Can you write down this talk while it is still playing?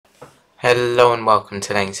Hello and welcome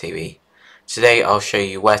to Lang TV. Today I'll show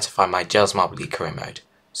you where to find my Jelle's Marble League career mode.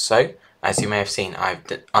 So, as you may have seen, I've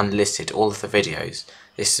unlisted all of the videos.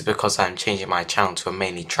 This is because I'm changing my channel to a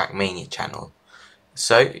mainly Trackmania channel.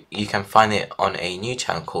 So, you can find it on a new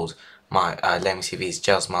channel called my Lang TV's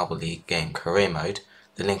Jelle's Marble League game career mode.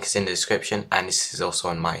 The link is in the description and this is also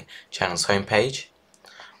on my channel's homepage.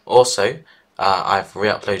 Also, I've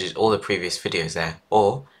re-uploaded all the previous videos there,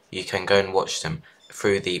 or you can go and watch them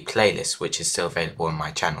through the playlist which is still available on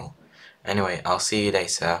my channel. Anyway, I'll see you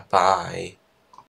later. Bye.